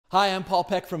Hi, I'm Paul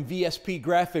Peck from VSP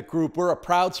Graphic Group. We're a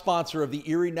proud sponsor of the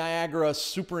Erie Niagara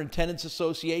Superintendents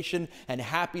Association and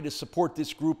happy to support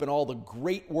this group and all the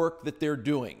great work that they're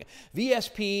doing.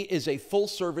 VSP is a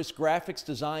full-service graphics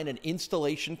design and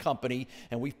installation company,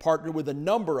 and we've partnered with a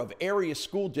number of area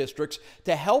school districts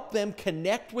to help them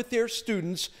connect with their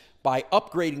students by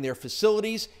upgrading their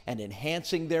facilities and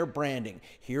enhancing their branding.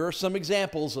 Here are some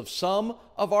examples of some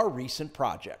of our recent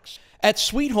projects. At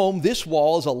Sweet Home, this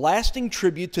wall is a lasting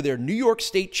tribute to their New York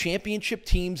State Championship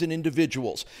teams and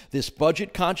individuals. This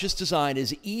budget-conscious design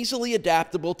is easily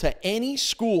adaptable to any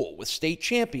school with state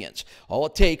champions. All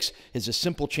it takes is a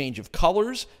simple change of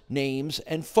colors, names,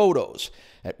 and photos.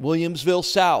 At Williamsville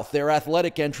South, their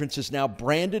athletic entrance is now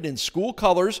branded in school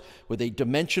colors with a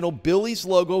dimensional Billy's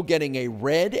logo getting a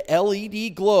red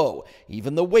LED glow.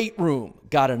 Even the weight room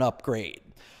got an upgrade.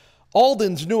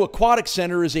 Alden's new aquatic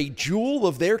center is a jewel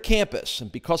of their campus, and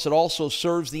because it also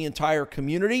serves the entire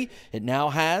community, it now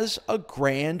has a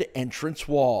grand entrance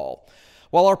wall.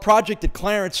 While our project at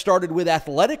Clarence started with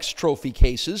athletics trophy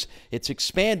cases, it's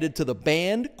expanded to the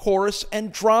band, chorus,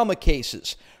 and drama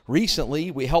cases. Recently,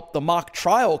 we helped the Mock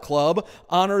Trial Club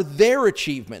honor their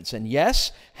achievements, and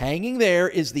yes, hanging there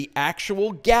is the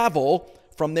actual gavel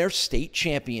from their state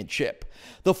championship.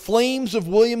 The Flames of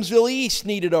Williamsville East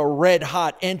needed a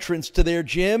red-hot entrance to their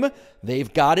gym.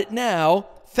 They've got it now,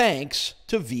 thanks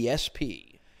to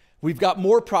VSP. We've got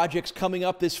more projects coming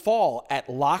up this fall at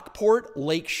Lockport,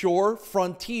 Lakeshore,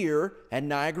 Frontier, and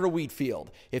Niagara-Wheatfield.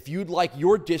 If you'd like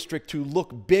your district to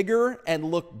look bigger and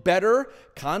look better,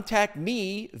 contact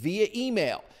me via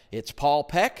email. It's Paul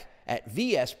Peck at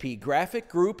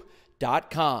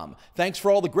vspgraphicgroup.com. Thanks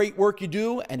for all the great work you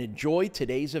do, and enjoy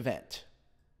today's event.